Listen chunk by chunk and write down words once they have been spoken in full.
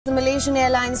The Malaysian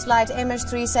Airlines Flight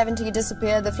MH370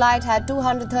 disappeared. The flight had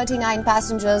 239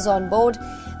 passengers on board.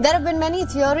 There have been many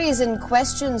theories and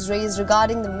questions raised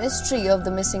regarding the mystery of the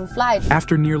missing flight.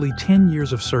 After nearly 10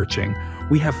 years of searching,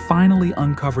 we have finally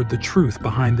uncovered the truth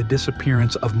behind the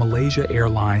disappearance of Malaysia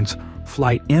Airlines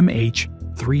Flight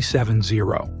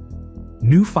MH370.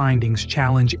 New findings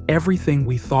challenge everything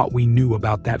we thought we knew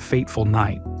about that fateful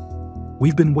night.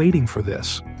 We've been waiting for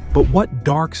this. But what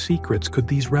dark secrets could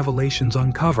these revelations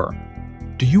uncover?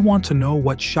 Do you want to know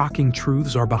what shocking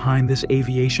truths are behind this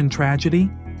aviation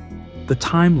tragedy? The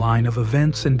timeline of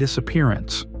events and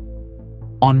disappearance.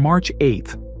 On March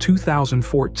 8,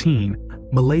 2014,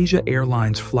 Malaysia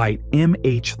Airlines Flight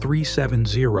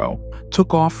MH370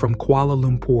 took off from Kuala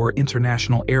Lumpur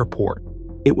International Airport.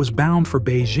 It was bound for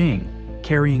Beijing,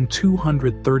 carrying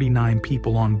 239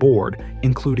 people on board,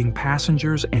 including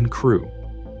passengers and crew.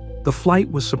 The flight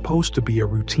was supposed to be a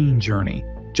routine journey,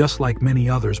 just like many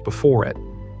others before it.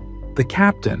 The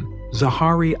captain,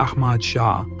 Zahari Ahmad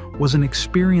Shah, was an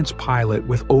experienced pilot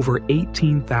with over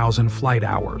 18,000 flight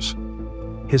hours.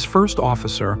 His first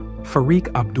officer, Fariq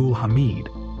Abdul Hamid,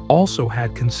 also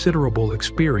had considerable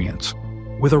experience,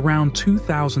 with around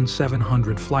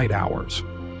 2,700 flight hours.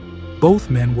 Both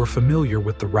men were familiar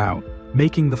with the route,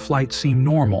 making the flight seem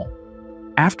normal.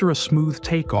 After a smooth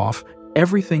takeoff,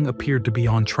 everything appeared to be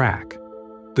on track.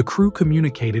 The crew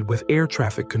communicated with air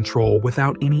traffic control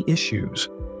without any issues.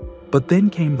 But then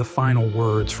came the final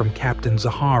words from Captain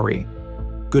Zahari.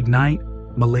 "Good night,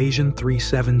 Malaysian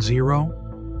 370.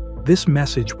 This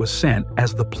message was sent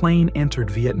as the plane entered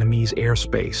Vietnamese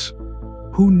airspace.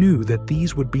 Who knew that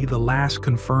these would be the last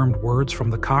confirmed words from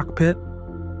the cockpit?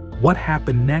 What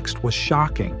happened next was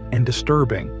shocking and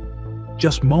disturbing.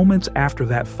 Just moments after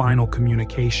that final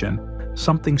communication,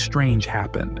 something strange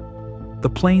happened. The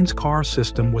plane's car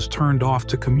system was turned off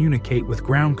to communicate with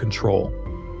ground control.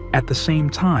 At the same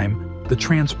time, the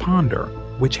transponder,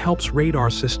 which helps radar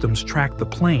systems track the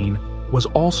plane, was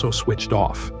also switched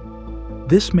off.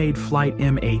 This made Flight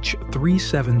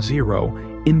MH370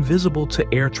 invisible to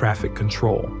air traffic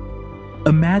control.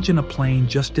 Imagine a plane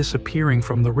just disappearing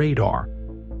from the radar.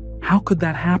 How could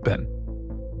that happen?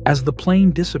 As the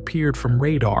plane disappeared from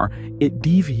radar, it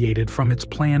deviated from its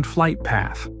planned flight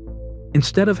path.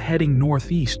 Instead of heading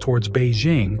northeast towards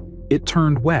Beijing, it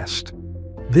turned west.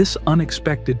 This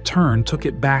unexpected turn took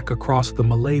it back across the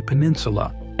Malay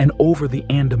Peninsula and over the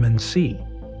Andaman Sea.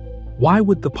 Why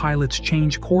would the pilots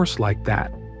change course like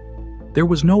that? There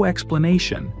was no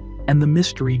explanation, and the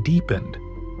mystery deepened.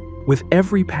 With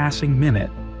every passing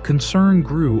minute, concern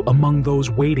grew among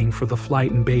those waiting for the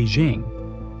flight in Beijing.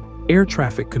 Air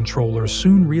traffic controllers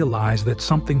soon realized that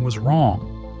something was wrong.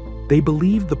 They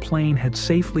believed the plane had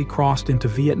safely crossed into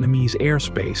Vietnamese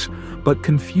airspace, but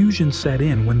confusion set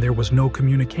in when there was no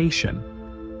communication.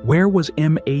 Where was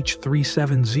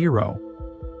MH370?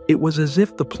 It was as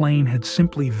if the plane had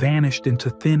simply vanished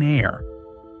into thin air.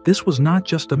 This was not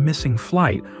just a missing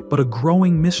flight, but a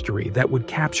growing mystery that would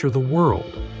capture the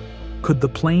world. Could the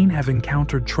plane have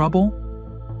encountered trouble?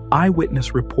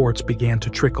 Eyewitness reports began to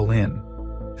trickle in.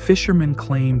 Fishermen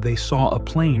claimed they saw a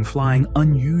plane flying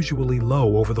unusually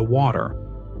low over the water.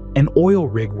 An oil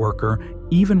rig worker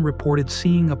even reported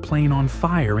seeing a plane on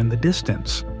fire in the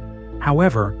distance.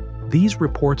 However, these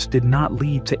reports did not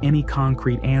lead to any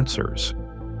concrete answers.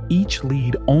 Each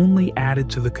lead only added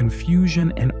to the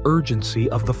confusion and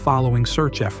urgency of the following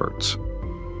search efforts.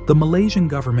 The Malaysian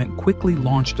government quickly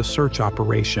launched a search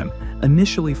operation,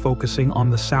 initially focusing on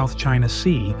the South China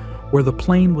Sea, where the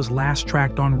plane was last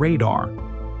tracked on radar.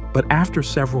 But after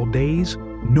several days,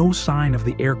 no sign of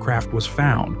the aircraft was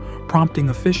found, prompting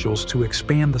officials to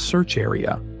expand the search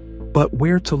area. But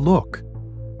where to look?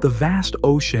 The vast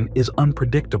ocean is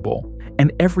unpredictable,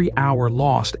 and every hour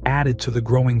lost added to the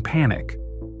growing panic.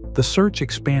 The search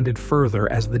expanded further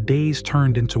as the days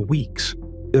turned into weeks,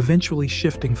 eventually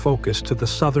shifting focus to the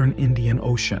southern Indian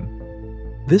Ocean.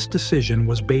 This decision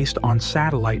was based on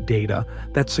satellite data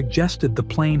that suggested the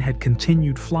plane had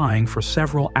continued flying for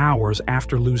several hours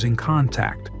after losing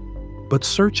contact. But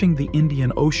searching the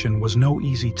Indian Ocean was no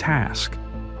easy task.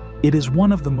 It is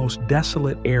one of the most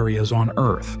desolate areas on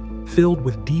Earth, filled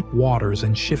with deep waters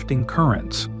and shifting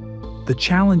currents. The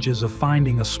challenges of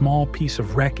finding a small piece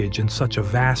of wreckage in such a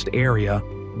vast area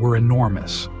were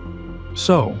enormous.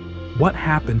 So, what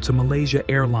happened to Malaysia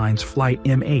Airlines Flight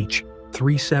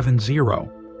MH370?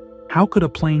 How could a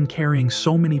plane carrying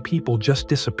so many people just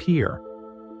disappear?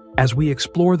 As we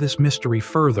explore this mystery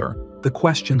further, the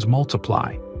questions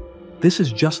multiply. This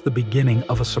is just the beginning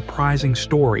of a surprising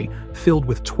story filled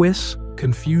with twists,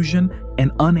 confusion,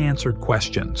 and unanswered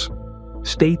questions.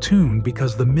 Stay tuned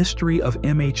because the mystery of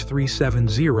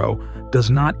MH370 does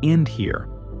not end here.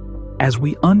 As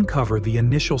we uncover the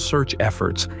initial search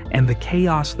efforts and the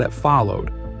chaos that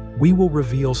followed, we will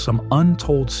reveal some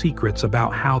untold secrets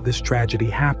about how this tragedy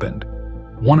happened.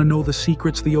 Want to know the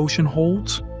secrets the ocean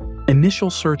holds? Initial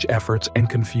search efforts and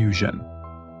confusion.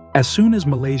 As soon as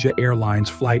Malaysia Airlines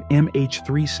Flight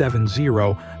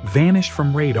MH370 vanished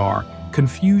from radar,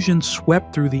 confusion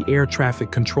swept through the air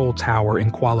traffic control tower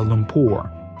in Kuala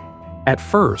Lumpur. At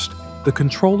first, the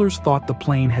controllers thought the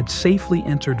plane had safely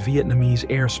entered Vietnamese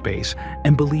airspace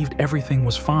and believed everything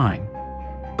was fine.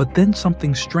 But then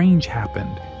something strange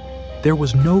happened. There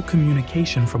was no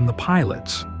communication from the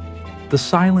pilots. The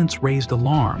silence raised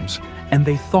alarms, and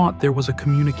they thought there was a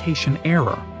communication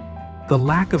error. The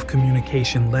lack of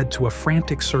communication led to a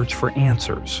frantic search for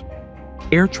answers.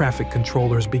 Air traffic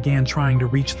controllers began trying to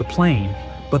reach the plane,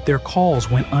 but their calls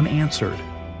went unanswered.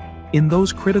 In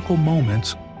those critical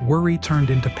moments, worry turned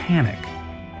into panic.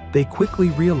 They quickly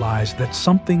realized that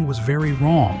something was very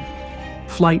wrong.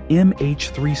 Flight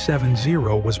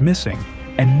MH370 was missing,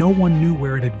 and no one knew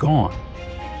where it had gone.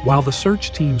 While the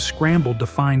search team scrambled to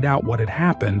find out what had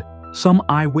happened, some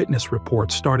eyewitness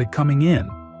reports started coming in.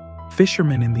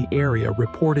 Fishermen in the area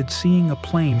reported seeing a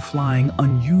plane flying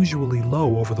unusually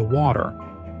low over the water.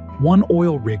 One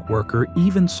oil rig worker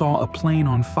even saw a plane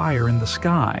on fire in the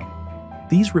sky.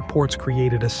 These reports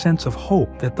created a sense of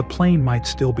hope that the plane might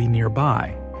still be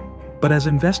nearby. But as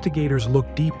investigators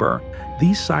looked deeper,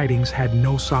 these sightings had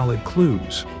no solid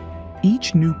clues.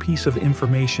 Each new piece of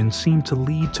information seemed to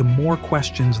lead to more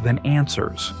questions than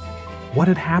answers. What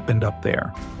had happened up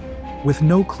there? With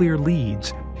no clear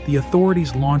leads, the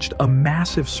authorities launched a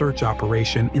massive search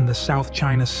operation in the South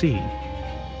China Sea.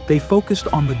 They focused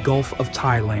on the Gulf of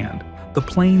Thailand, the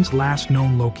plane's last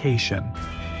known location.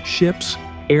 Ships,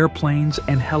 airplanes,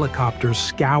 and helicopters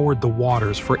scoured the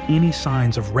waters for any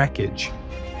signs of wreckage.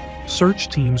 Search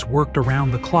teams worked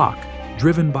around the clock,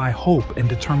 driven by hope and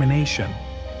determination.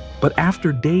 But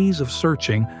after days of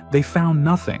searching, they found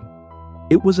nothing.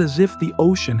 It was as if the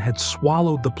ocean had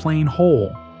swallowed the plane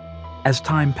whole. As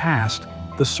time passed,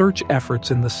 the search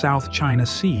efforts in the South China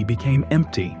Sea became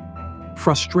empty.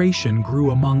 Frustration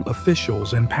grew among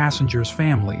officials and passengers'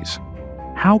 families.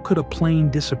 How could a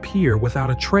plane disappear without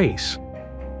a trace?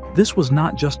 This was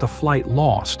not just a flight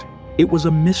lost, it was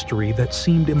a mystery that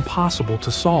seemed impossible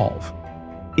to solve.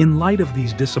 In light of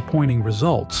these disappointing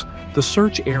results, the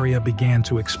search area began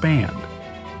to expand.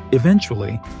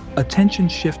 Eventually, attention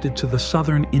shifted to the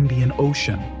southern Indian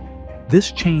Ocean.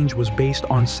 This change was based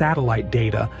on satellite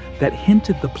data that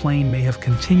hinted the plane may have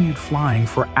continued flying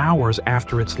for hours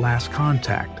after its last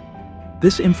contact.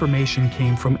 This information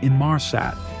came from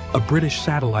Inmarsat, a British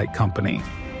satellite company.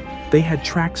 They had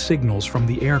tracked signals from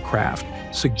the aircraft,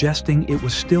 suggesting it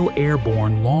was still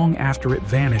airborne long after it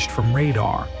vanished from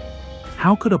radar.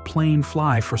 How could a plane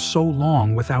fly for so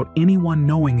long without anyone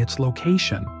knowing its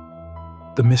location?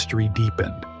 The mystery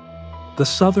deepened. The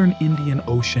southern Indian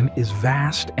Ocean is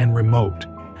vast and remote,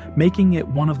 making it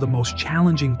one of the most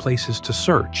challenging places to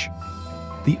search.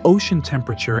 The ocean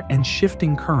temperature and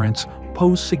shifting currents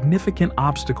pose significant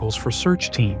obstacles for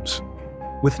search teams.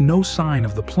 With no sign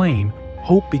of the plane,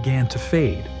 hope began to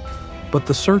fade. But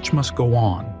the search must go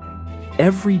on.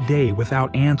 Every day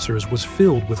without answers was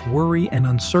filled with worry and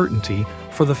uncertainty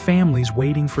for the families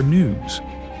waiting for news.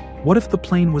 What if the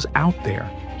plane was out there,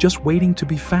 just waiting to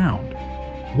be found?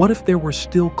 What if there were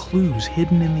still clues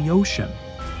hidden in the ocean?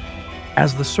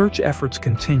 As the search efforts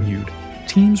continued,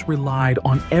 teams relied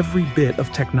on every bit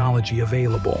of technology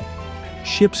available.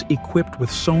 Ships equipped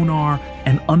with sonar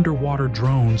and underwater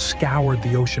drones scoured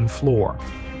the ocean floor.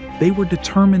 They were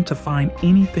determined to find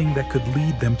anything that could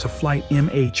lead them to Flight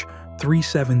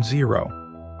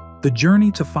MH370. The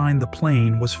journey to find the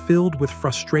plane was filled with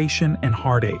frustration and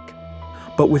heartache.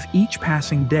 But with each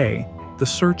passing day, the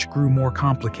search grew more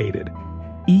complicated.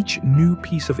 Each new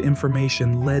piece of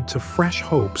information led to fresh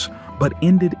hopes, but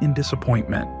ended in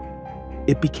disappointment.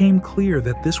 It became clear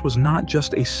that this was not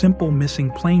just a simple missing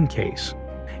plane case.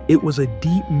 It was a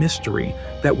deep mystery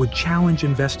that would challenge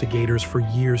investigators for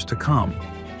years to come.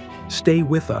 Stay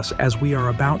with us as we are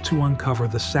about to uncover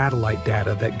the satellite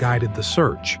data that guided the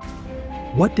search.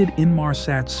 What did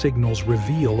Inmarsat's signals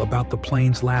reveal about the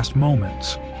plane's last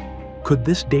moments? Could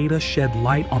this data shed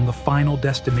light on the final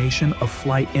destination of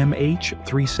Flight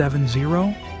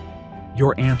MH370?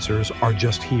 Your answers are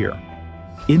just here.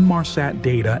 Inmarsat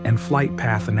data and flight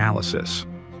path analysis.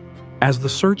 As the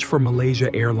search for Malaysia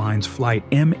Airlines Flight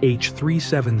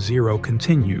MH370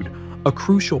 continued, a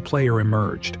crucial player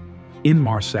emerged: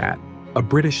 Inmarsat, a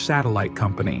British satellite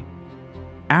company.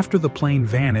 After the plane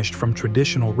vanished from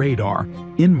traditional radar,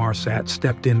 Inmarsat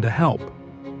stepped in to help.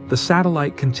 The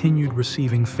satellite continued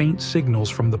receiving faint signals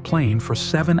from the plane for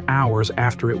 7 hours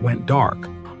after it went dark,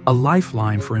 a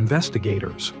lifeline for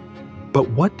investigators. But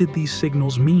what did these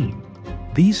signals mean?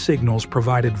 These signals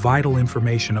provided vital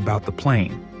information about the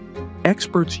plane.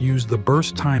 Experts used the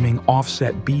burst timing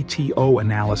offset BTO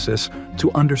analysis to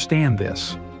understand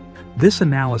this. This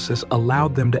analysis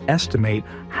allowed them to estimate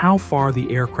how far the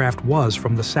aircraft was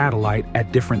from the satellite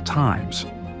at different times.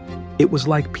 It was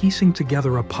like piecing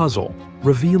together a puzzle,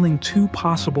 revealing two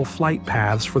possible flight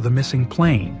paths for the missing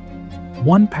plane.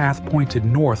 One path pointed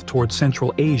north toward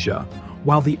Central Asia,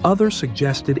 while the other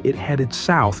suggested it headed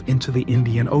south into the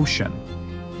Indian Ocean.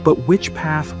 But which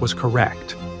path was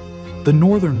correct? The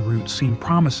northern route seemed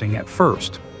promising at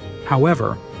first.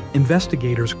 However,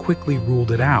 investigators quickly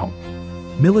ruled it out.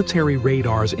 Military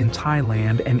radars in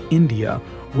Thailand and India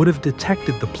would have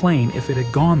detected the plane if it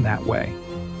had gone that way.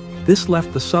 This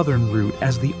left the southern route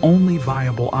as the only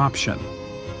viable option.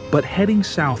 But heading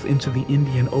south into the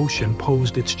Indian Ocean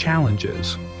posed its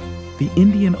challenges. The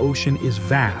Indian Ocean is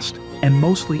vast and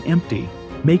mostly empty,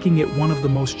 making it one of the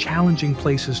most challenging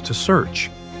places to search.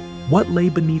 What lay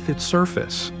beneath its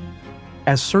surface?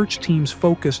 As search teams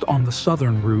focused on the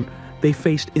southern route, they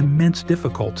faced immense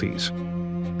difficulties.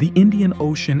 The Indian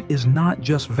Ocean is not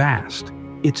just vast,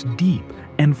 it's deep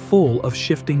and full of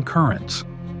shifting currents.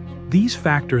 These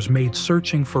factors made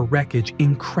searching for wreckage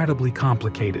incredibly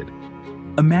complicated.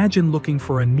 Imagine looking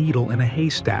for a needle in a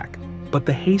haystack, but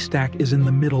the haystack is in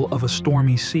the middle of a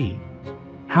stormy sea.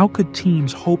 How could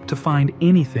teams hope to find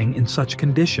anything in such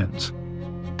conditions?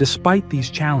 Despite these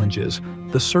challenges,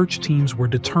 the search teams were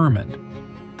determined.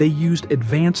 They used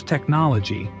advanced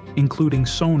technology, including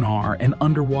sonar and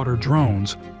underwater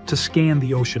drones, to scan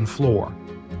the ocean floor.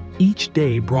 Each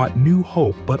day brought new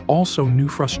hope but also new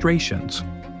frustrations.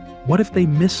 What if they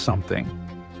missed something?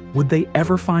 Would they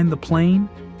ever find the plane?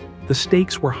 The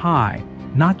stakes were high,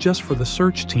 not just for the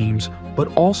search teams,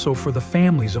 but also for the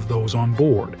families of those on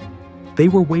board. They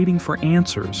were waiting for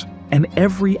answers, and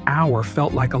every hour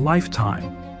felt like a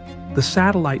lifetime. The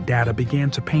satellite data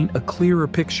began to paint a clearer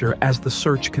picture as the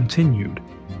search continued.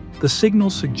 The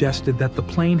signals suggested that the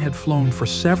plane had flown for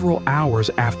several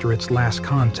hours after its last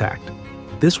contact.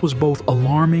 This was both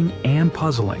alarming and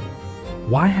puzzling.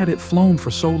 Why had it flown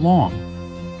for so long?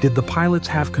 Did the pilots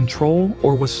have control,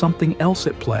 or was something else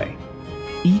at play?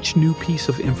 Each new piece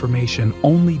of information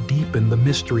only deepened the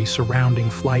mystery surrounding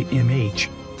Flight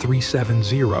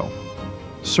MH370.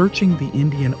 Searching the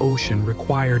Indian Ocean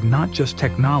required not just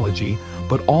technology,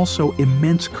 but also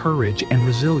immense courage and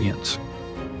resilience.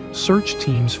 Search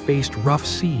teams faced rough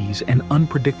seas and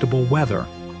unpredictable weather,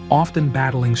 often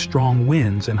battling strong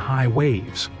winds and high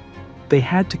waves. They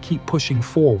had to keep pushing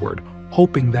forward,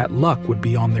 hoping that luck would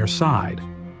be on their side.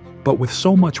 But with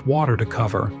so much water to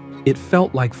cover, it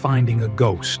felt like finding a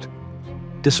ghost.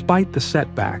 Despite the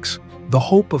setbacks, the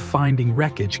hope of finding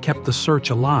wreckage kept the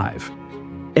search alive.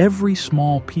 Every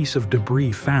small piece of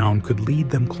debris found could lead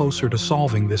them closer to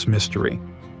solving this mystery.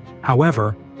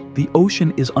 However, the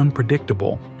ocean is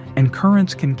unpredictable, and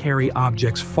currents can carry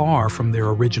objects far from their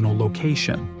original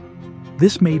location.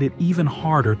 This made it even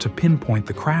harder to pinpoint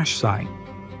the crash site.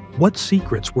 What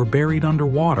secrets were buried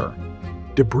underwater?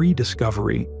 Debris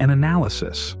discovery and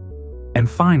analysis. And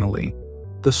finally,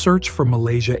 the search for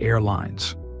Malaysia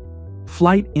Airlines.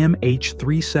 Flight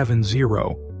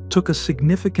MH370 took a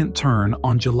significant turn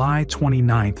on July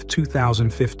 29,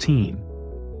 2015.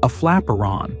 A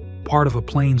flaperon, part of a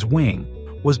plane's wing,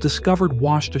 was discovered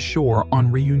washed ashore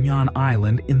on Reunion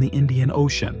Island in the Indian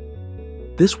Ocean.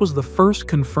 This was the first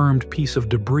confirmed piece of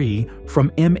debris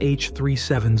from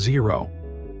MH370.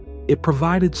 It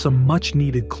provided some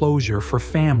much-needed closure for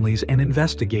families and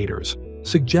investigators,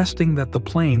 suggesting that the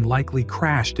plane likely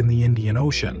crashed in the Indian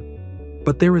Ocean.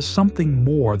 But there is something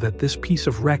more that this piece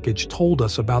of wreckage told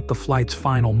us about the flight's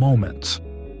final moments.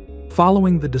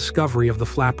 Following the discovery of the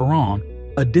flaperon,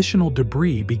 additional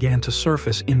debris began to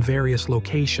surface in various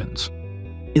locations.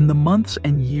 In the months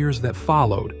and years that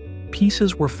followed,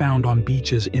 pieces were found on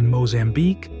beaches in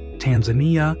Mozambique,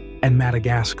 Tanzania, and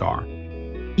Madagascar.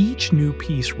 Each new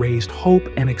piece raised hope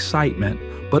and excitement,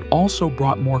 but also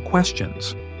brought more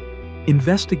questions.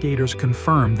 Investigators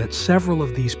confirmed that several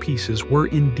of these pieces were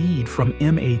indeed from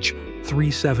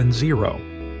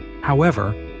MH370.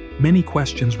 However, many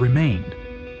questions remained.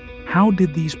 How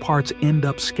did these parts end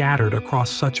up scattered across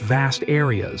such vast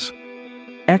areas?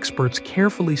 Experts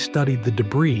carefully studied the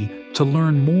debris to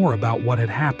learn more about what had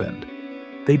happened.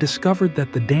 They discovered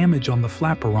that the damage on the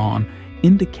flaperon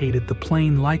indicated the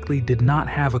plane likely did not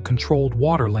have a controlled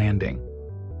water landing.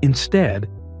 Instead,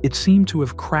 it seemed to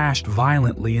have crashed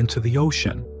violently into the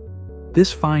ocean.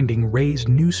 This finding raised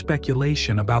new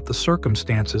speculation about the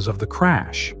circumstances of the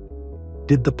crash.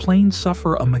 Did the plane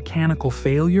suffer a mechanical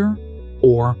failure,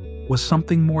 or was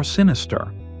something more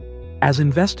sinister? As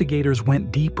investigators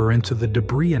went deeper into the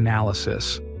debris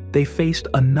analysis, they faced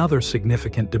another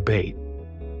significant debate.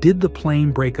 Did the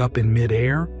plane break up in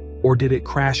midair, or did it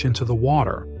crash into the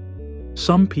water?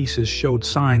 Some pieces showed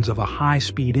signs of a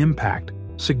high-speed impact,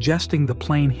 suggesting the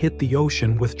plane hit the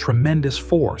ocean with tremendous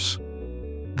force.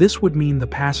 This would mean the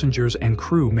passengers and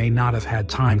crew may not have had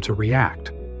time to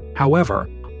react. However,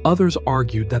 others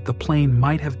argued that the plane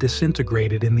might have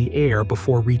disintegrated in the air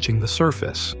before reaching the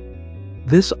surface.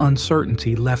 This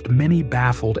uncertainty left many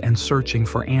baffled and searching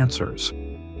for answers.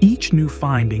 Each new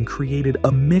finding created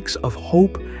a mix of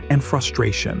hope and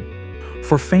frustration.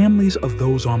 For families of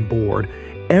those on board,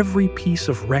 every piece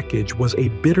of wreckage was a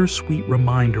bittersweet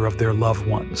reminder of their loved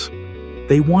ones.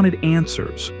 They wanted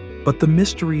answers, but the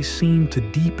mysteries seemed to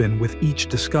deepen with each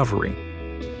discovery.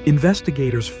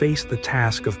 Investigators faced the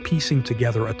task of piecing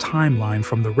together a timeline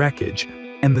from the wreckage,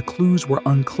 and the clues were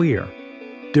unclear.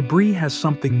 Debris has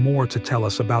something more to tell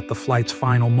us about the flight's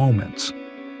final moments.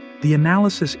 The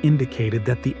analysis indicated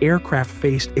that the aircraft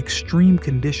faced extreme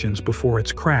conditions before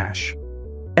its crash.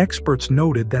 Experts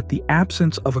noted that the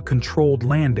absence of a controlled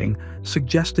landing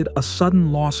suggested a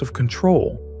sudden loss of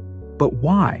control. But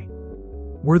why?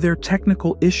 Were there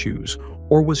technical issues,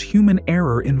 or was human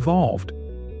error involved?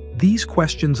 These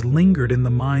questions lingered in the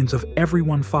minds of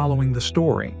everyone following the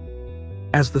story.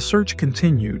 As the search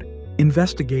continued,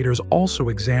 investigators also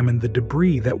examined the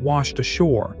debris that washed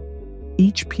ashore.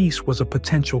 Each piece was a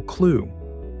potential clue.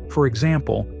 For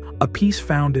example, a piece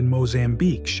found in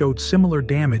Mozambique showed similar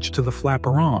damage to the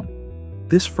flaperon.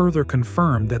 This further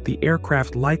confirmed that the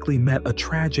aircraft likely met a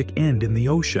tragic end in the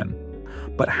ocean.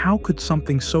 But how could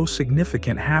something so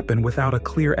significant happen without a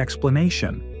clear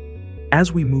explanation?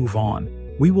 As we move on,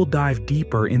 we will dive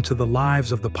deeper into the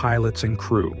lives of the pilots and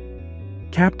crew.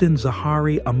 Captain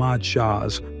Zahari Ahmad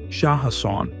Shah's Shah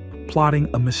Hassan, plotting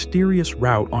a mysterious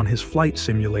route on his flight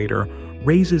simulator,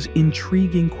 raises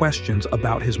intriguing questions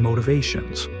about his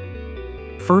motivations.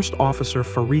 First Officer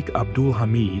Farik Abdul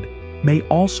Hamid may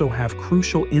also have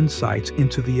crucial insights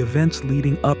into the events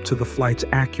leading up to the flight's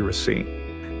accuracy.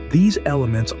 These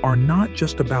elements are not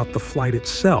just about the flight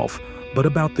itself, but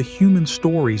about the human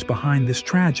stories behind this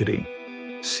tragedy.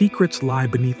 Secrets lie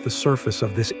beneath the surface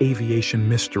of this aviation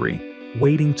mystery,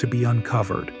 waiting to be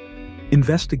uncovered.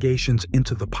 Investigations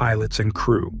into the pilots and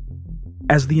crew.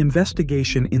 As the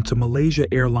investigation into Malaysia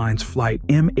Airlines Flight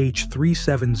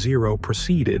MH370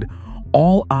 proceeded,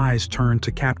 all eyes turned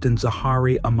to Captain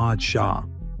Zahari Ahmad Shah.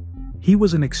 He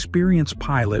was an experienced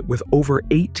pilot with over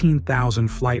 18,000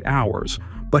 flight hours,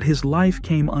 but his life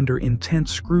came under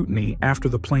intense scrutiny after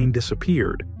the plane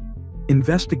disappeared.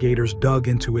 Investigators dug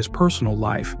into his personal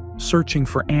life, searching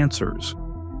for answers.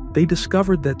 They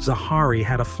discovered that Zahari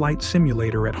had a flight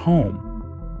simulator at home.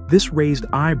 This raised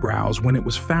eyebrows when it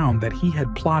was found that he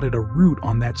had plotted a route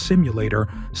on that simulator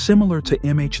similar to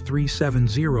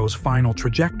MH370's final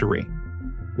trajectory.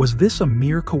 Was this a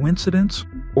mere coincidence,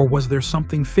 or was there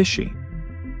something fishy?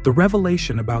 The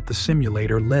revelation about the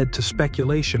simulator led to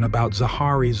speculation about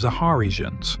Zahari's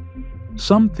Zaharijans.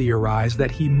 Some theorized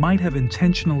that he might have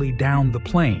intentionally downed the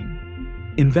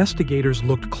plane. Investigators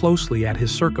looked closely at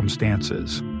his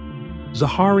circumstances.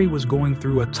 Zahari was going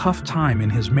through a tough time in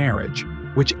his marriage,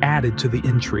 which added to the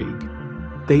intrigue.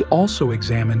 They also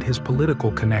examined his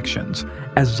political connections,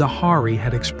 as Zahari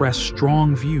had expressed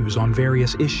strong views on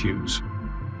various issues.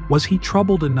 Was he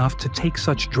troubled enough to take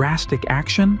such drastic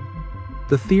action?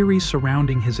 The theories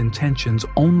surrounding his intentions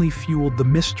only fueled the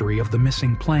mystery of the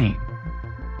missing plane.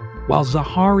 While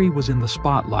Zahari was in the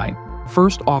spotlight,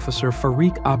 First Officer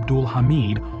Farik Abdul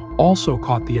Hamid also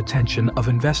caught the attention of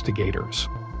investigators.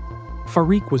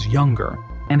 Farik was younger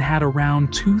and had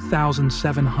around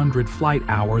 2,700 flight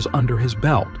hours under his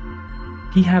belt.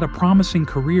 He had a promising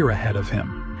career ahead of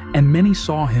him, and many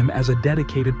saw him as a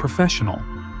dedicated professional.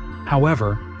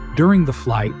 However, during the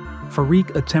flight,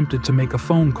 Farik attempted to make a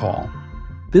phone call.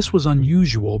 This was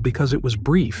unusual because it was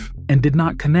brief and did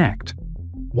not connect.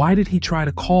 Why did he try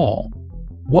to call?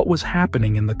 What was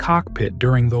happening in the cockpit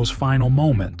during those final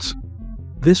moments?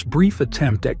 This brief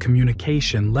attempt at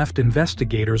communication left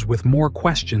investigators with more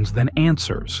questions than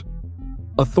answers.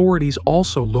 Authorities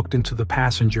also looked into the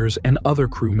passengers and other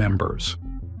crew members.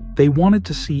 They wanted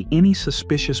to see any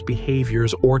suspicious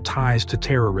behaviors or ties to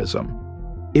terrorism.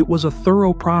 It was a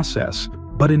thorough process,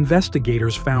 but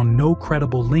investigators found no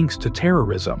credible links to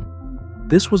terrorism.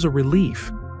 This was a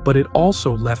relief, but it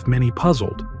also left many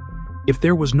puzzled. If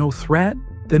there was no threat,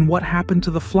 Then what happened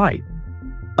to the flight?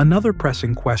 Another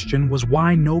pressing question was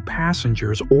why no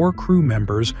passengers or crew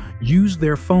members used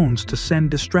their phones to send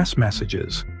distress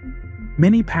messages.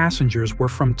 Many passengers were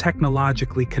from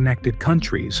technologically connected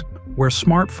countries where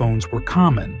smartphones were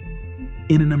common.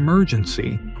 In an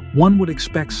emergency, one would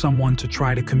expect someone to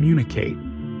try to communicate.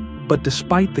 But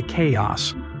despite the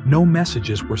chaos, no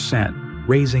messages were sent,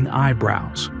 raising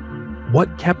eyebrows.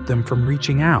 What kept them from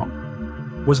reaching out?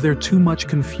 Was there too much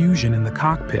confusion in the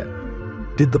cockpit?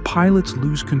 Did the pilots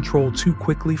lose control too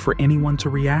quickly for anyone to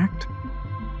react?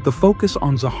 The focus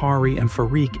on Zahari and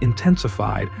Farik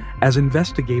intensified as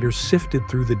investigators sifted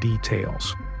through the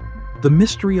details. The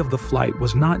mystery of the flight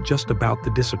was not just about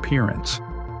the disappearance.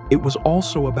 It was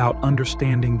also about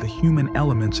understanding the human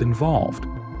elements involved.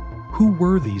 Who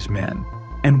were these men,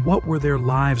 and what were their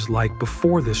lives like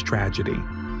before this tragedy?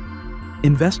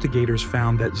 Investigators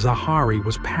found that Zahari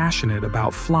was passionate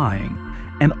about flying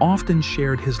and often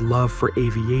shared his love for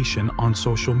aviation on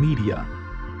social media.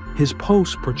 His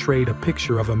posts portrayed a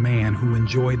picture of a man who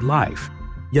enjoyed life,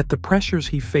 yet the pressures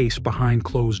he faced behind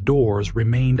closed doors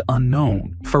remained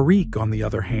unknown. Farik, on the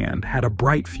other hand, had a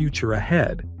bright future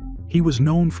ahead. He was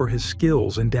known for his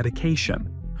skills and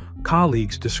dedication.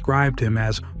 Colleagues described him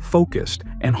as focused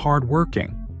and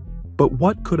hardworking. But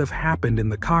what could have happened in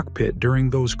the cockpit during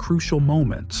those crucial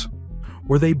moments?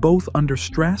 Were they both under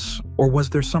stress, or was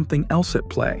there something else at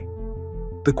play?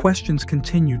 The questions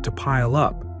continued to pile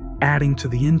up, adding to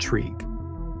the intrigue.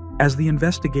 As the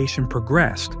investigation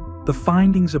progressed, the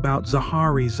findings about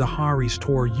Zahari's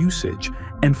tour usage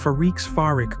and Farik's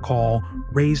Farik call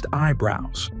raised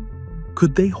eyebrows.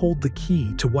 Could they hold the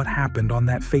key to what happened on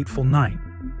that fateful night?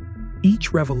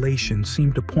 Each revelation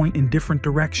seemed to point in different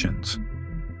directions.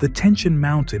 The tension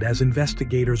mounted as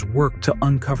investigators worked to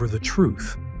uncover the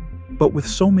truth. But with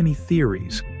so many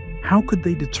theories, how could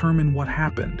they determine what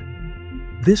happened?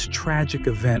 This tragic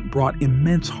event brought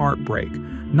immense heartbreak,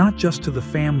 not just to the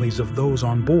families of those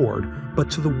on board,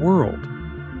 but to the world.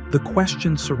 The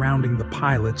questions surrounding the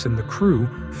pilots and the crew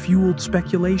fueled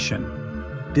speculation.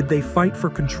 Did they fight for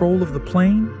control of the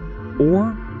plane?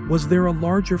 Or was there a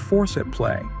larger force at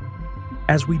play?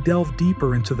 As we delve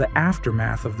deeper into the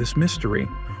aftermath of this mystery,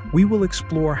 we will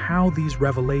explore how these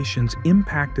revelations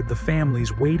impacted the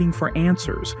families waiting for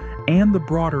answers and the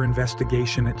broader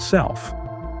investigation itself.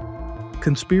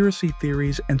 Conspiracy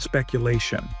theories and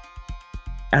speculation.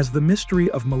 As the mystery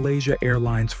of Malaysia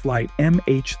Airlines Flight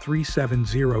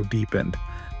MH370 deepened,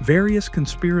 various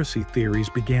conspiracy theories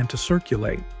began to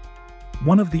circulate.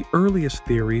 One of the earliest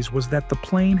theories was that the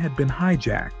plane had been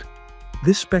hijacked.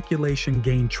 This speculation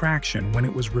gained traction when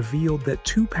it was revealed that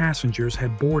 2 passengers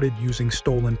had boarded using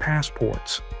stolen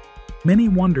passports. Many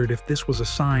wondered if this was a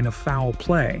sign of foul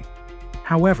play.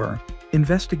 However,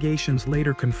 investigations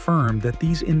later confirmed that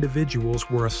these individuals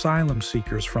were asylum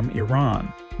seekers from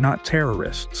Iran, not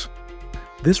terrorists.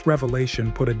 This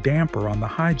revelation put a damper on the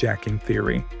hijacking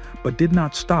theory, but did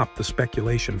not stop the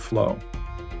speculation flow.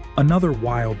 Another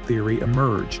wild theory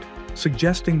emerged,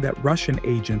 suggesting that Russian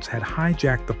agents had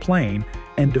hijacked the plane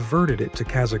and diverted it to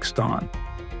Kazakhstan.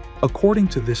 According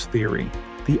to this theory,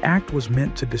 the act was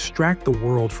meant to distract the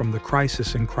world from the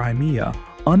crisis in Crimea,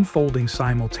 unfolding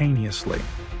simultaneously.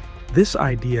 This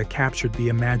idea captured the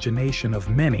imagination of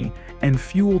many and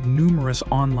fueled numerous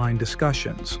online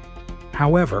discussions.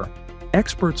 However,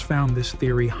 experts found this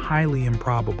theory highly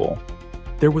improbable.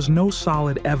 There was no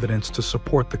solid evidence to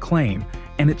support the claim,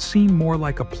 and it seemed more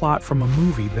like a plot from a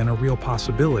movie than a real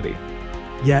possibility.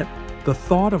 Yet, the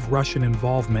thought of Russian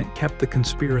involvement kept the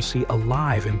conspiracy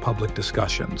alive in public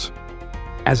discussions.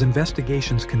 As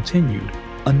investigations continued,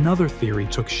 another theory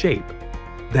took shape,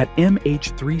 that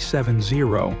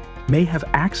MH370 may have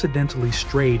accidentally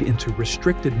strayed into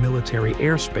restricted military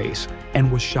airspace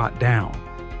and was shot down.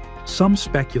 Some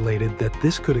speculated that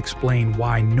this could explain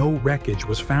why no wreckage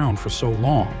was found for so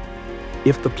long.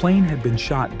 If the plane had been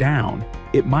shot down,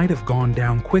 it might have gone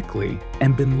down quickly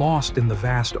and been lost in the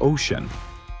vast ocean.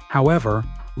 However,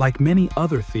 like many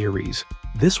other theories,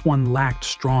 this one lacked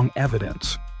strong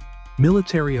evidence.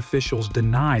 Military officials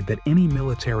denied that any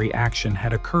military action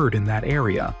had occurred in that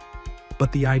area.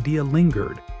 But the idea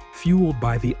lingered, fueled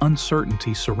by the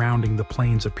uncertainty surrounding the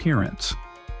plane's appearance.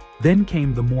 Then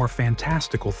came the more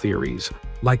fantastical theories,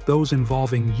 like those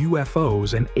involving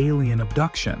UFOs and alien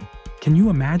abduction. Can you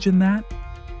imagine that?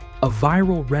 A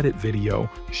viral Reddit video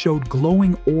showed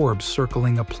glowing orbs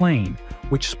circling a plane,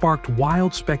 which sparked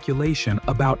wild speculation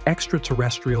about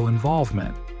extraterrestrial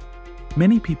involvement.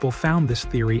 Many people found this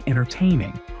theory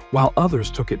entertaining, while others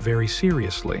took it very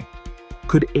seriously.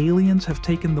 Could aliens have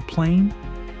taken the plane?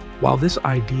 While this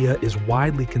idea is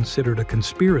widely considered a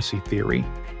conspiracy theory,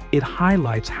 It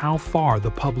highlights how far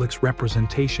the public's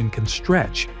representation can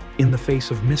stretch in the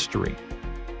face of mystery.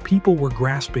 People were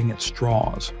grasping at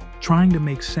straws, trying to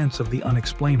make sense of the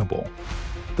unexplainable.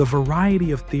 The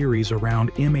variety of theories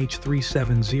around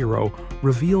MH370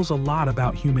 reveals a lot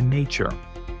about human nature.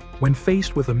 When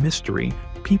faced with a mystery,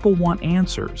 people want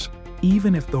answers,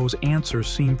 even if those answers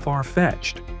seem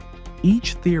far-fetched.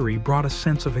 Each theory brought a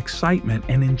sense of excitement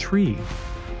and intrigue,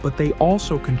 but they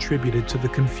also contributed to the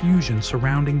confusion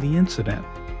surrounding the incident.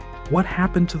 What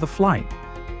happened to the flight?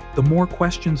 The more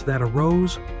questions that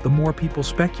arose, the more people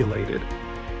speculated.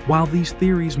 While these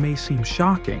theories may seem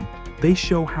shocking, they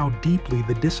show how deeply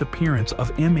the disappearance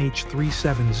of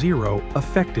MH370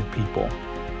 affected people.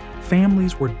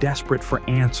 Families were desperate for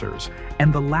answers,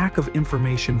 and the lack of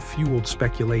information fueled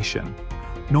speculation.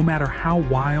 No matter how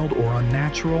wild or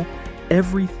unnatural,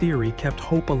 every theory kept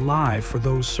hope alive for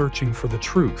those searching for the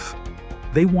truth.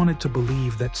 They wanted to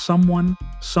believe that someone,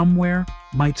 somewhere,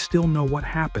 might still know what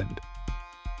happened.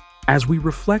 As we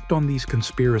reflect on these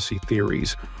conspiracy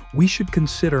theories, we should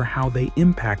consider how they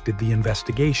impacted the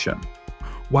investigation.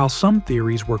 While some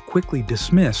theories were quickly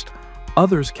dismissed,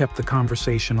 others kept the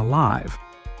conversation alive.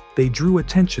 They drew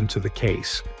attention to the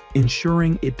case,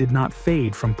 ensuring it did not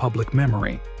fade from public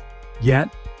memory.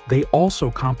 Yet, they also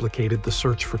complicated the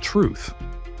search for truth.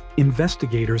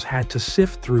 Investigators had to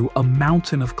sift through a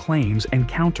mountain of claims and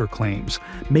counterclaims,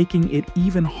 making it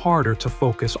even harder to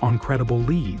focus on credible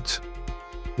leads.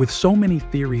 With so many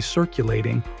theories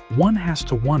circulating, one has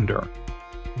to wonder,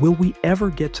 will we ever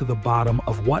get to the bottom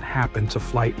of what happened to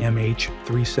Flight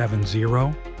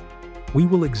MH370? We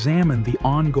will examine the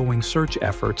ongoing search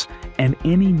efforts and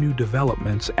any new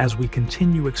developments as we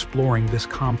continue exploring this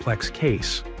complex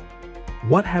case.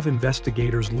 What have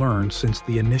investigators learned since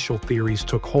the initial theories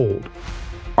took hold?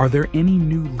 Are there any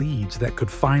new leads that could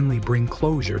finally bring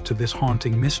closure to this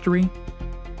haunting mystery?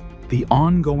 The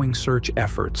ongoing search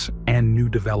efforts and new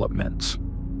developments.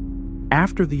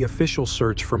 After the official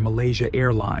search for Malaysia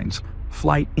Airlines,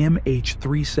 Flight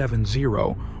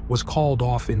MH370 was called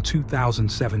off in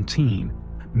 2017,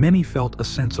 many felt a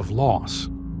sense of loss.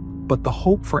 But the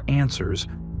hope for answers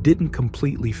didn't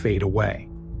completely fade away.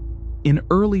 In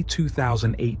early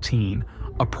 2018,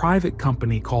 a private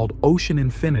company called Ocean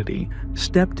Infinity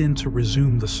stepped in to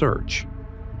resume the search.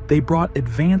 They brought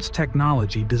advanced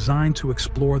technology designed to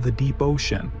explore the deep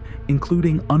ocean,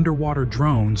 including underwater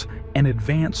drones and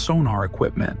advanced sonar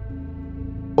equipment.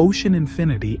 Ocean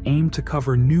Infinity aimed to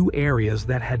cover new areas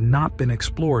that had not been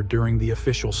explored during the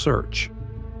official search.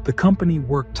 The company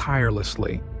worked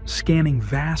tirelessly, scanning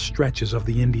vast stretches of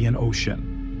the Indian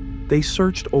Ocean. They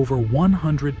searched over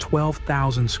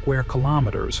 112,000 square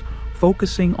kilometers,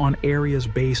 focusing on areas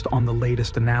based on the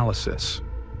latest analysis.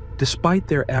 Despite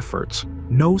their efforts,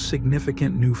 no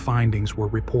significant new findings were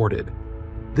reported.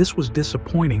 This was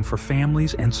disappointing for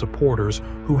families and supporters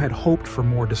who had hoped for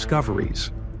more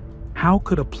discoveries. How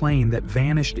could a plane that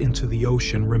vanished into the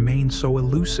ocean remain so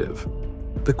elusive?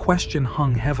 The question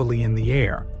hung heavily in the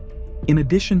air. In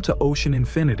addition to Ocean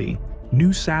Infinity,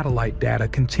 new satellite data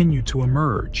continued to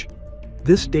emerge.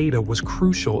 This data was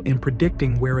crucial in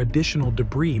predicting where additional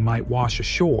debris might wash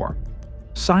ashore.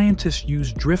 Scientists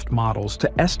used drift models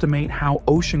to estimate how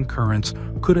ocean currents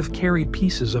could have carried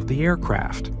pieces of the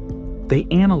aircraft. They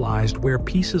analyzed where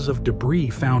pieces of debris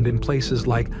found in places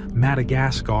like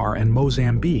Madagascar and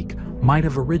Mozambique might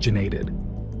have originated.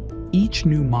 Each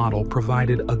new model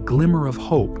provided a glimmer of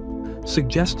hope,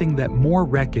 suggesting that more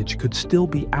wreckage could still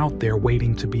be out there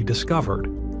waiting to be discovered.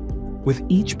 With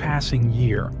each passing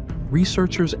year,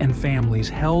 researchers and families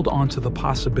held onto the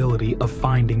possibility of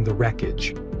finding the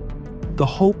wreckage. The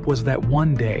hope was that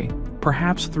one day,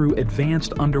 perhaps through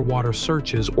advanced underwater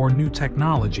searches or new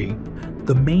technology,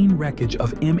 the main wreckage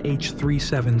of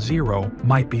MH370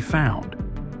 might be found.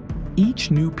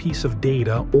 Each new piece of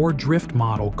data or drift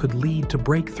model could lead to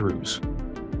breakthroughs.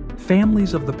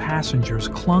 Families of the passengers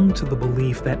clung to the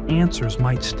belief that answers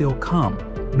might still come,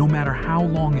 no matter how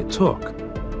long it took.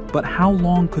 But how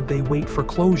long could they wait for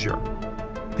closure?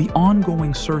 The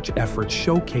ongoing search efforts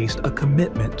showcased a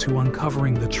commitment to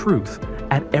uncovering the truth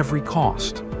at every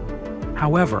cost.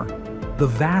 However, the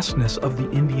vastness of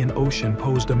the Indian Ocean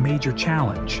posed a major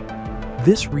challenge.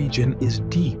 This region is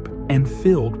deep and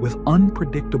filled with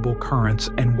unpredictable currents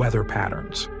and weather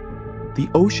patterns. The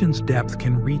ocean's depth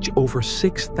can reach over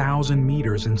 6,000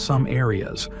 meters in some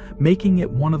areas, making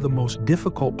it one of the most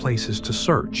difficult places to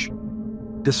search.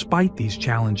 Despite these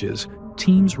challenges,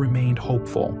 teams remained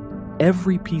hopeful.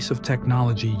 Every piece of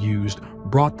technology used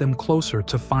brought them closer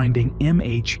to finding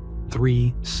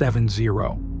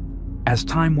MH370. As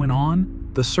time went on,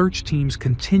 the search teams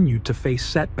continued to face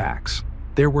setbacks.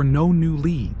 There were no new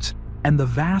leads, and the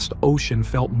vast ocean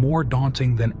felt more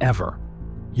daunting than ever.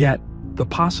 Yet, the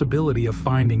possibility of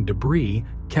finding debris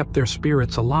kept their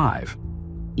spirits alive.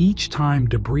 Each time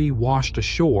debris washed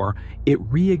ashore, it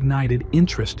reignited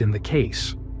interest in the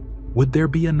case. Would there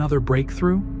be another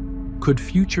breakthrough? Could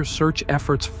future search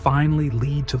efforts finally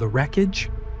lead to the wreckage?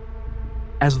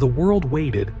 As the world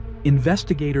waited,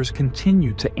 investigators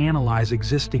continued to analyze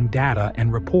existing data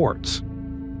and reports.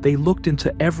 They looked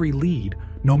into every lead,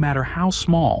 no matter how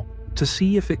small, to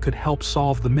see if it could help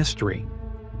solve the mystery.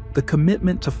 The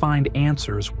commitment to find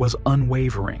answers was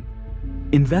unwavering.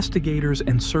 Investigators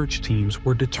and search teams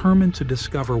were determined to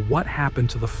discover what happened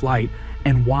to the flight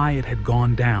and why it had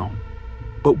gone down.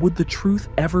 But would the truth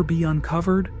ever be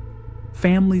uncovered?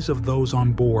 Families of those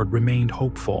on board remained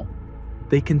hopeful.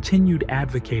 They continued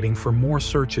advocating for more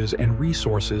searches and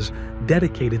resources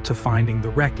dedicated to finding the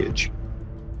wreckage.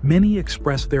 Many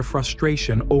expressed their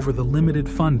frustration over the limited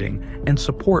funding and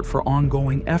support for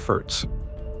ongoing efforts.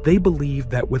 They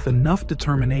believed that with enough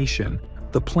determination,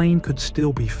 the plane could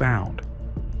still be found.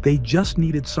 They just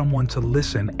needed someone to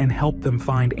listen and help them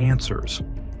find answers.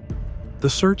 The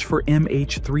search for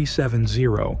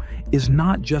MH370 is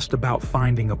not just about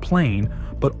finding a plane,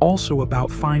 but also about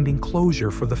finding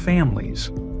closure for the families.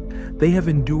 They have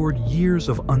endured years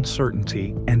of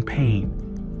uncertainty and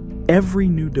pain. Every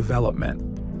new development,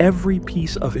 every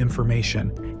piece of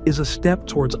information is a step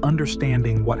towards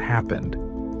understanding what happened.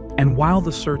 And while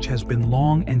the search has been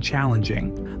long and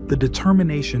challenging, the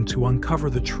determination to uncover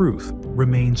the truth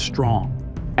remains strong.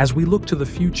 As we look to the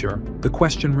future, the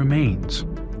question remains: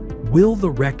 will the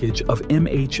wreckage of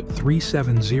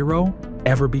MH370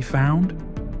 ever be found?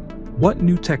 What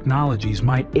new technologies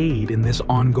might aid in this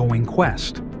ongoing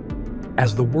quest?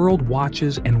 As the world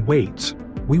watches and waits,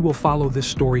 we will follow this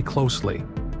story closely.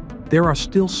 There are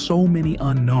still so many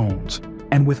unknowns,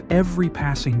 and with every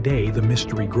passing day, the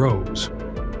mystery grows.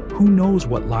 Who knows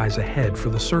what lies ahead for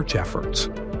the search efforts?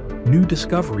 New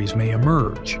discoveries may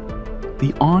emerge.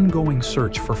 The ongoing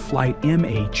search for flight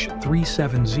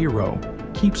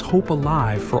MH370 keeps hope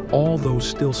alive for all those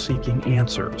still seeking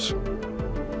answers.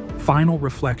 Final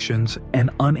reflections and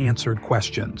unanswered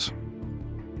questions.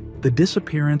 The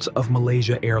disappearance of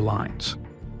Malaysia Airlines.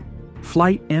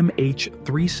 Flight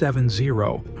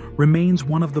MH370 remains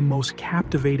one of the most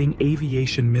captivating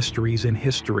aviation mysteries in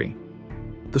history.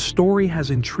 The story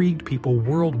has intrigued people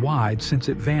worldwide since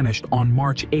it vanished on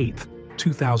March 8,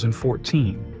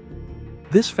 2014.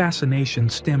 This fascination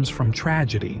stems from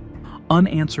tragedy,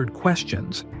 unanswered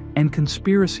questions, and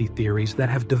conspiracy theories that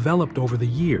have developed over the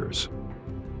years.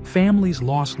 Families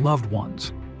lost loved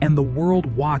ones, and the world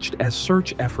watched as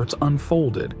search efforts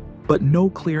unfolded, but no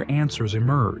clear answers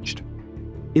emerged.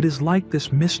 It is like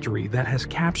this mystery that has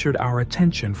captured our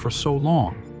attention for so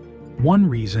long. One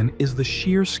reason is the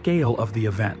sheer scale of the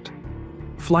event.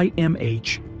 Flight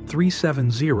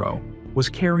MH370 was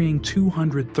carrying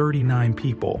 239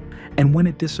 people, and when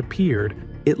it disappeared,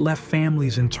 it left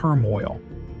families in turmoil.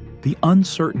 The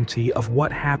uncertainty of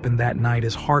what happened that night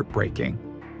is heartbreaking.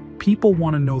 People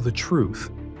want to know the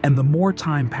truth, and the more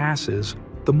time passes,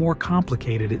 the more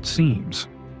complicated it seems.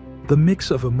 The mix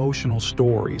of emotional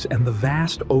stories and the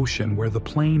vast ocean where the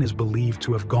plane is believed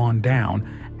to have gone down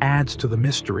adds to the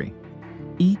mystery.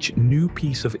 Each new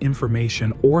piece of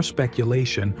information or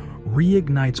speculation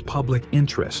reignites public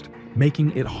interest,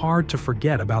 making it hard to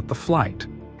forget about the flight.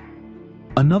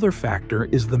 Another factor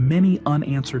is the many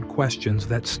unanswered questions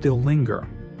that still linger.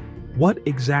 What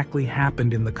exactly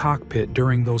happened in the cockpit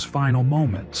during those final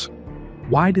moments?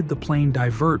 Why did the plane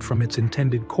divert from its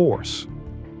intended course?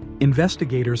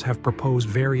 Investigators have proposed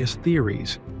various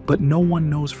theories, but no one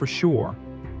knows for sure.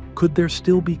 Could there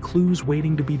still be clues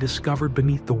waiting to be discovered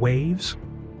beneath the waves?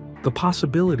 The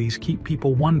possibilities keep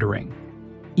people wondering.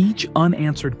 Each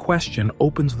unanswered question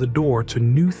opens the door to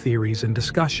new theories and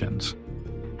discussions.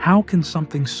 How can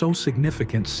something so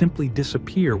significant simply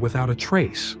disappear without a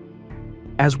trace?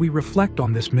 As we reflect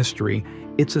on this mystery,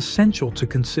 it's essential to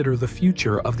consider the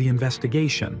future of the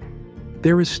investigation.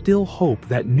 There is still hope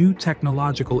that new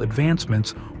technological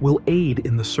advancements will aid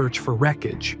in the search for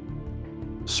wreckage.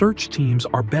 Search teams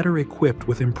are better equipped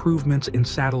with improvements in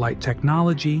satellite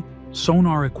technology,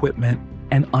 sonar equipment,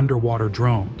 and underwater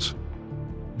drones.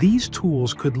 These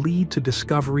tools could lead to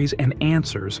discoveries and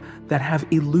answers that have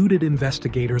eluded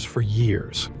investigators for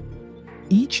years.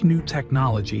 Each new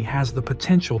technology has the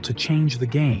potential to change the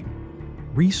game.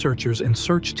 Researchers and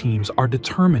search teams are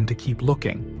determined to keep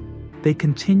looking. They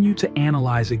continue to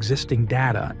analyze existing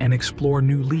data and explore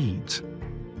new leads.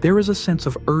 There is a sense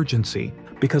of urgency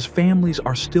because families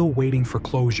are still waiting for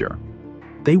closure.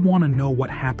 They want to know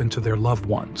what happened to their loved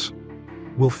ones.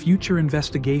 Will future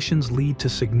investigations lead to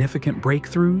significant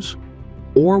breakthroughs?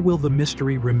 Or will the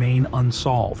mystery remain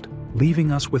unsolved,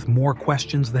 leaving us with more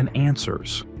questions than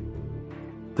answers?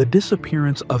 The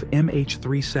disappearance of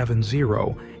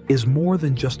MH370 is more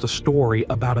than just a story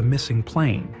about a missing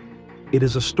plane. It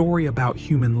is a story about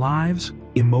human lives,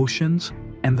 emotions,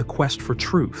 and the quest for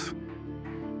truth.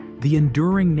 The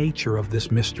enduring nature of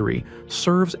this mystery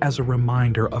serves as a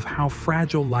reminder of how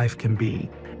fragile life can be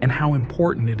and how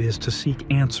important it is to seek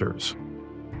answers.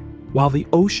 While the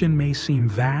ocean may seem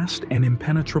vast and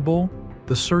impenetrable,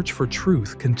 the search for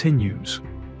truth continues.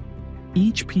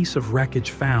 Each piece of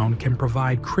wreckage found can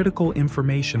provide critical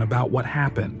information about what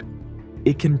happened.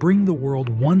 It can bring the world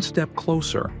one step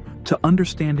closer to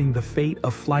understanding the fate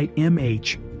of Flight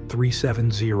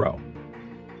MH370.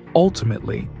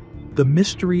 Ultimately, the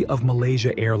mystery of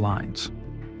Malaysia Airlines.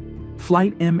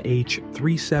 Flight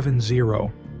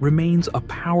MH370 remains a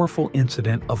powerful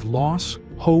incident of loss,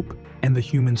 hope, and the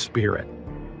human spirit.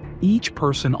 Each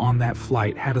person on that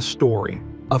flight had a story,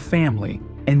 a family,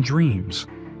 and dreams.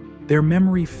 Their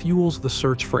memory fuels the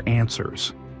search for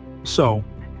answers. So,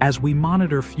 as we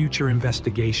monitor future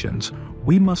investigations,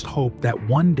 we must hope that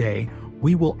one day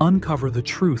we will uncover the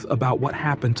truth about what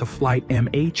happened to Flight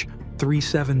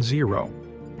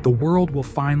MH370. The world will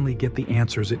finally get the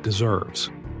answers it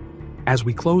deserves. As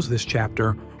we close this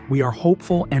chapter, we are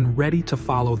hopeful and ready to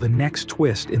follow the next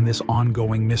twist in this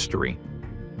ongoing mystery.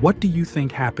 What do you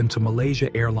think happened to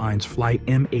Malaysia Airlines Flight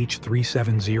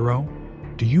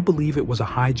MH370? Do you believe it was a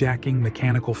hijacking,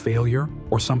 mechanical failure,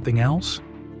 or something else?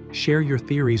 Share your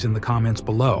theories in the comments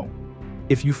below.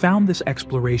 If you found this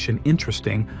exploration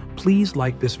interesting, please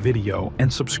like this video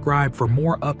and subscribe for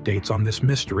more updates on this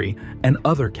mystery and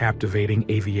other captivating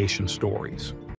aviation stories.